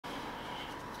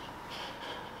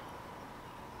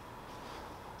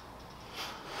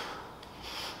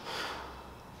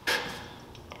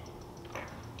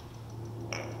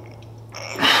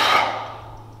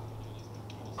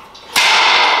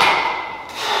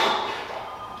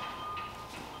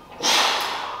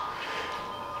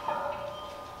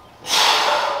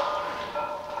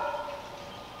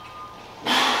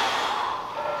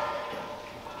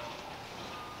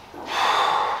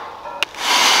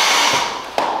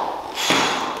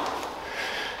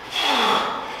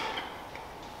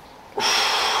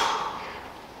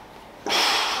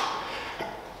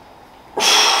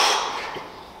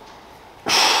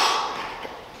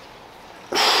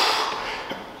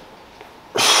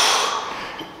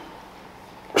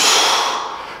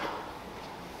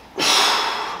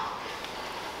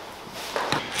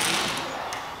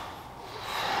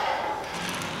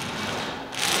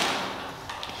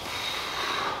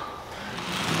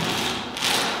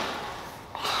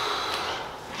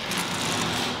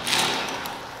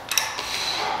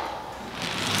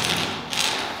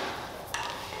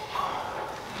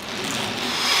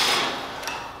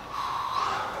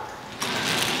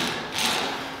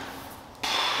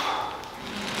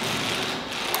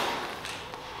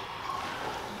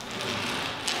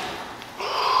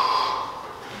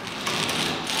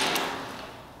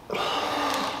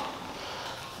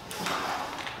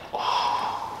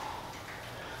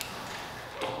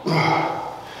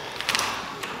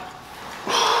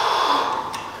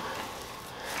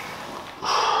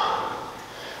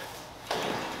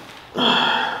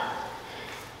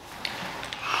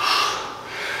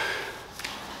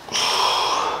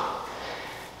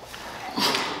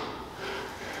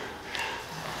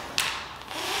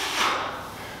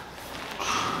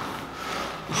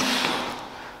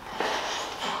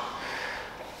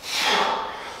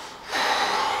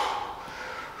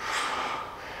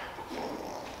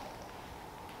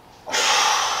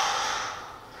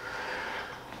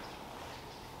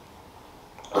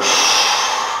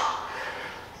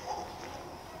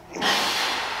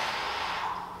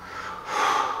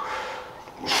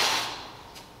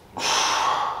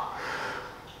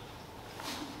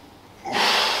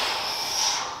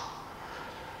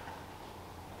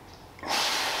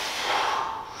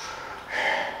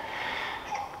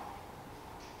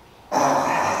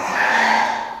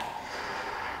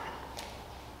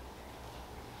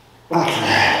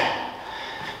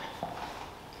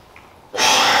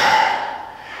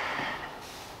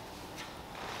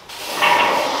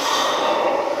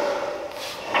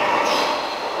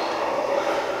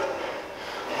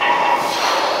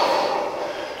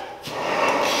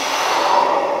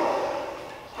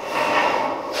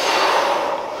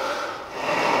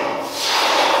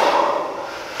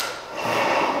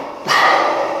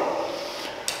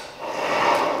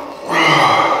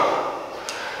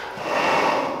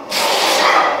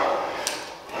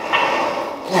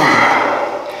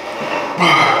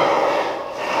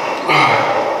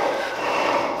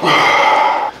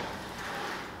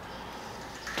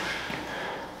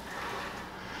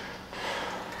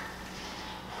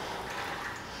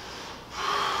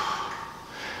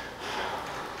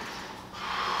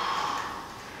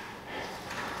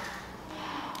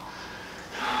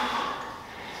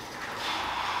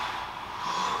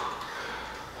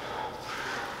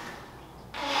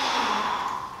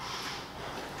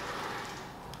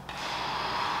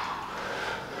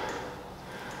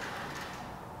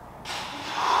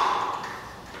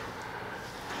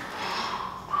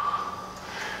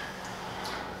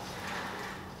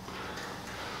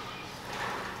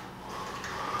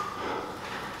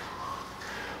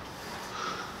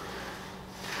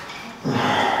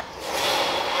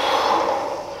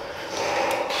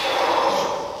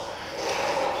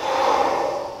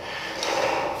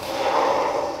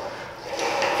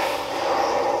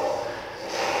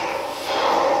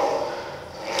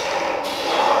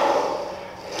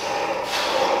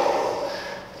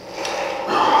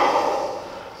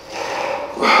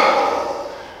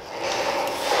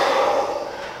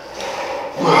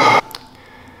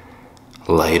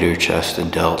Lighter chest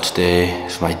and delts day.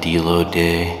 It's my deload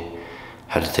day.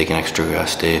 Had to take an extra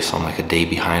rest day, so I'm like a day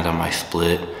behind on my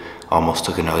split. Almost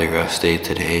took another rest day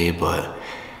today, but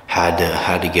had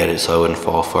to get it so I wouldn't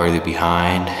fall farther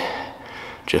behind.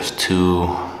 Just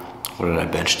what did I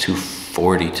bench?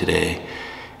 240 today.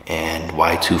 And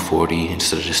why 240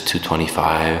 instead of just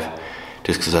 225?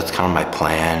 Just because that's kind of my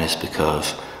plan, is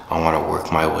because I want to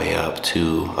work my way up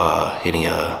to hitting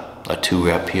a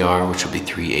 2-rep PR, which would be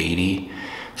 380.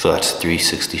 So that's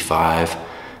 365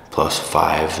 plus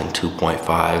 5 and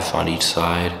 2.5s on each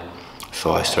side.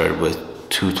 So I started with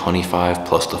 225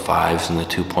 plus the 5s and the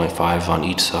 2.5s on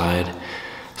each side.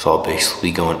 So I'll basically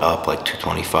be going up like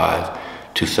 225,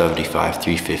 275,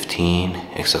 315,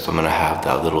 except I'm gonna have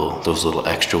those little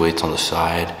extra weights on the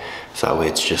side. So that way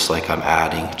it's just like I'm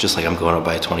adding, just like I'm going up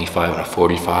by a 25 and a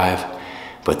 45.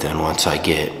 But then once I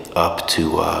get up to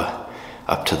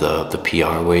the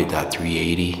PR weight, that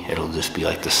 380, it'll just be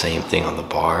like the same thing on the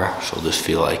bar. So it'll just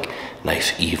feel like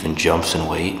nice even jumps in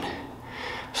weight.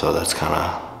 So that's kind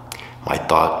of my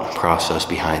thought process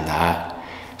behind that.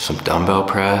 Some dumbbell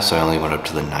press, I only went up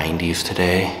to the 90s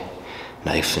today.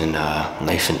 Nice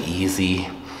and easy.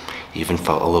 Even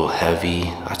felt a little heavy.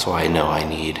 That's why I know I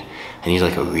need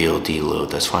like a real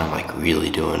deload. That's why I'm like really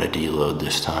doing a deload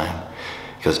this time,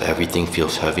 because everything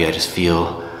feels heavy. I just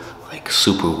feel like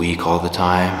super weak all the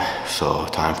time. So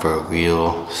time for a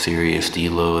real serious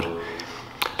deload.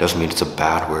 Doesn't mean it's a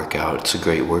bad workout. It's a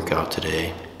great workout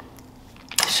today.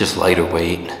 It's just lighter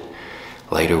weight.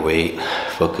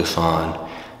 Focus on,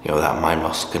 that mind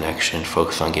muscle connection.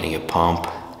 Focus on getting a pump.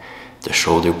 The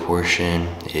shoulder portion,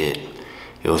 it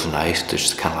was nice to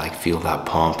just kind of like feel that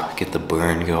pump, get the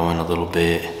burn going a little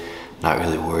bit. Not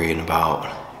really worrying about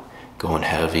going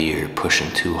heavy or pushing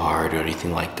too hard or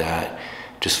anything like that.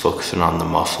 Just focusing on the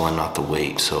muscle and not the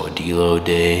weight. So a deload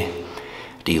day,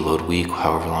 deload week,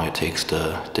 however long it takes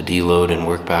to deload and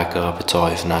work back up, it's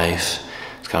always nice.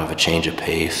 It's kind of a change of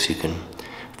pace. You can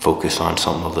focus on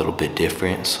something a little bit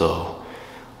different. So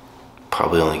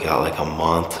probably only got like a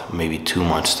month, maybe 2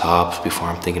 months tops before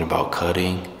I'm thinking about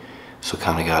cutting. So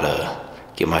kind of gotta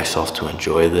get myself to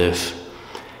enjoy this.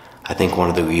 I think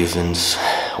one of the reasons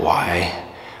why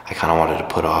I kind of wanted to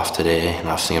put off today, and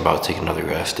I was thinking about taking another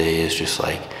rest day, is just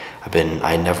like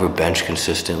I never bench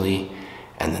consistently,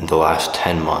 and then the last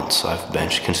 10 months I've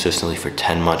benched consistently for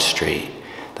 10 months straight.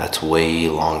 That's way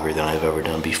longer than I've ever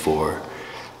done before.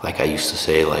 Like I used to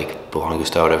say, like the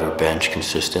longest I would ever bench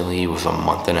consistently was a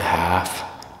month and a half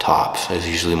tops. It was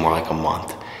usually more like a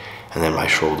month, and then my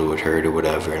shoulder would hurt or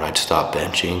whatever and I'd stop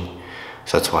benching.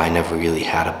 So that's why I never really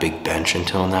had a big bench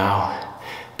until now.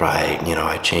 But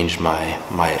I changed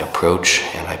my approach,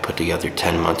 and I put together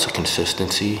 10 months of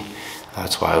consistency.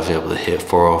 That's why I was able to hit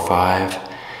 405.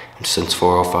 And since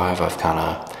 405, I've kind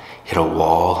of hit a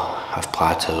wall. I've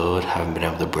plateaued, haven't been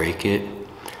able to break it.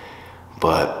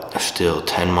 But still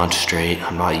 10 months straight,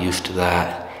 I'm not used to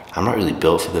that. I'm not really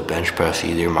built for the bench press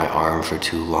either. My arms are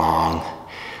too long.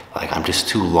 like I'm just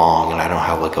too long, and I don't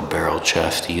have like a barrel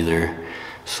chest either.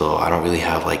 So I don't really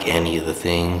have like any of the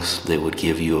things that would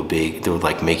give you that would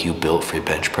like make you built for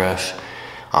bench press.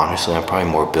 Honestly, I'm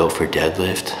probably more built for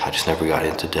deadlift. I just never got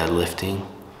into deadlifting.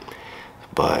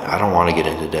 But I don't want to get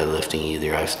into deadlifting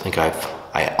either. I think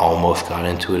I almost got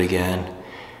into it again.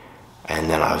 And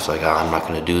then I was like, oh, I'm not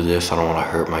going to do this. I don't want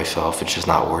to hurt myself. It's just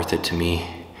not worth it to me.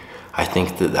 I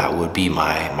think that would be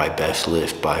my best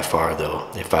lift by far though,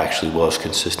 if I actually was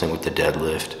consistent with the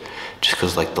deadlift. Just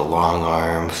because like the long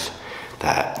arms,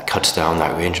 that cuts down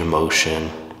that range of motion.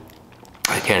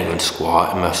 I can't even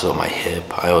squat, it messes up my hip.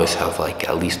 I always have like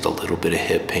at least a little bit of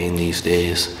hip pain these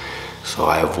days. So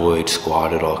I avoid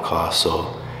squat at all costs.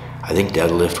 So I think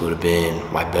deadlift would have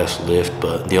been my best lift,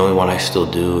 but the only one I still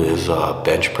do is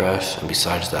bench press. And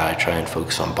besides that, I try and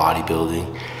focus on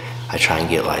bodybuilding. I try and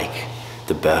get like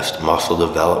the best muscle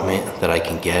development that I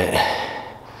can get.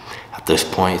 At this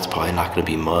point, it's probably not gonna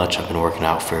be much. I've been working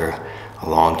out for a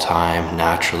long time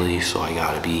naturally, so I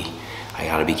gotta be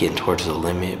getting towards the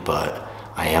limit, but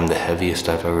I am the heaviest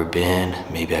I've ever been.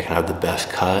 Maybe I can have the best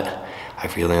cut.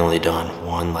 I've really only done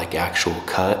one like actual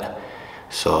cut,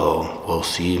 so we'll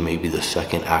see. Maybe the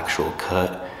second actual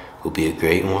cut will be a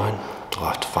great one. I'll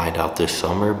have to find out this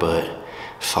summer, but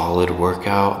solid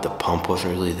workout. The pump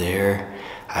wasn't really there.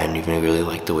 I didn't even really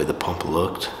like the way the pump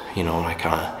looked, you know, and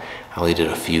I only did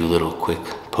a few little quick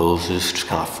poses, just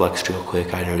kind of flexed real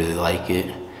quick. I didn't really like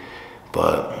it,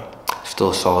 but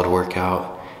still a solid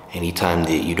workout. Anytime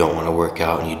that you don't want to work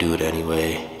out and you do it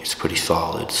anyway, it's pretty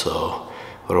solid. So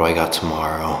what do I got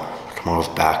tomorrow? Tomorrow's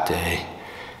back day,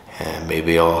 and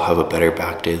maybe I'll have a better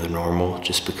back day than normal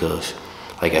just because,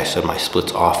 like I said, my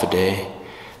split's off a day.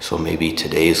 So maybe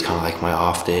today is kind of like my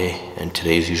off day, and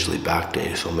today's usually back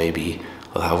day. So maybe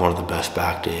I'll have one of the best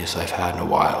back days I've had in a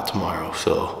while tomorrow.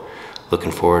 So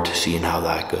looking forward to seeing how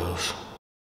that goes.